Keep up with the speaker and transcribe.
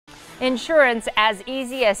Insurance as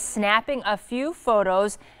easy as snapping a few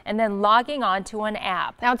photos and then logging on to an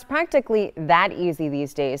app. Now, it's practically that easy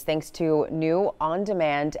these days thanks to new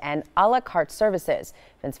on-demand and a la carte services.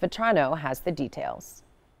 Vince Vitrano has the details.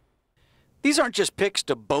 These aren't just pics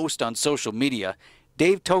to boast on social media.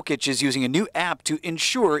 Dave Tokic is using a new app to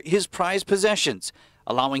insure his prized possessions,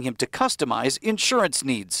 allowing him to customize insurance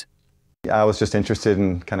needs. I was just interested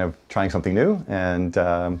in kind of trying something new and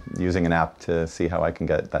using an app to see how I can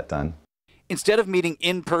get that done. Instead of meeting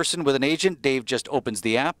in person with an agent, Dave just opens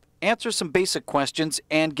the app, answers some basic questions,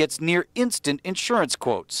 and gets near instant insurance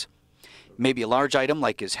quotes. Maybe a large item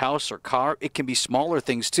like his house or car. It can be smaller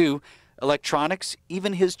things too, electronics,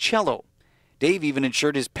 even his cello. Dave even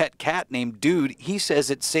insured his pet cat named Dude. He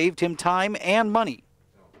says it saved him time and money.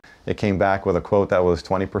 It came back with a quote that was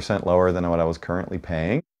 20% lower than what I was currently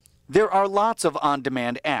paying. There are lots of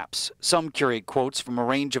on-demand apps. Some curate quotes from a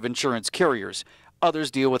range of insurance carriers.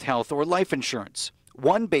 Others deal with health or life insurance.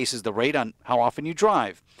 One bases the rate on how often you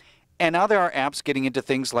drive. And now there are apps getting into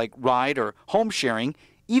things like ride or home sharing,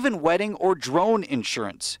 even wedding or drone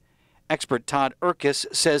insurance. Expert Todd Urkis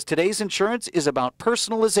says today's insurance is about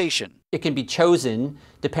personalization. It can be chosen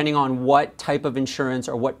depending on what type of insurance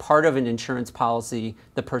or what part of an insurance policy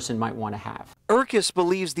the person might want to have. Urkis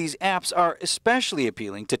believes these apps are especially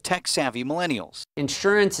appealing to tech-savvy millennials.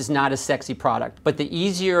 Insurance is not a sexy product, but the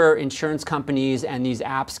easier insurance companies and these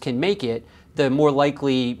apps can make it, the more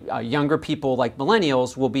likely younger people like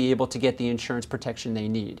millennials will be able to get the insurance protection they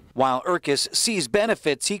need. While Urkis sees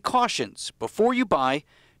benefits, he cautions, before you buy,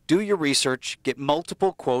 do your research, get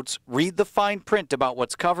multiple quotes, read the fine print about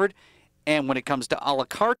what's covered, and when it comes to a la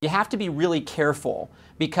carte, you have to be really careful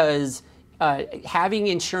because having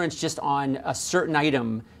insurance just on a certain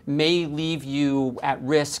item may leave you at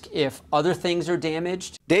risk if other things are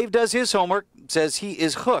damaged. Dave does his homework, says he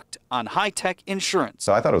is hooked on high-tech insurance.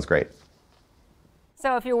 So I thought it was great.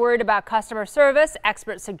 So if you're worried about customer service,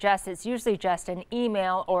 experts suggest it's usually just an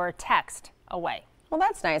email or a text away. Well,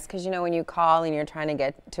 that's nice because, you know, when you call and you're trying to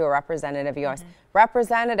get to a representative, you always,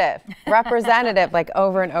 representative, representative, like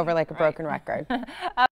over and over like a broken record.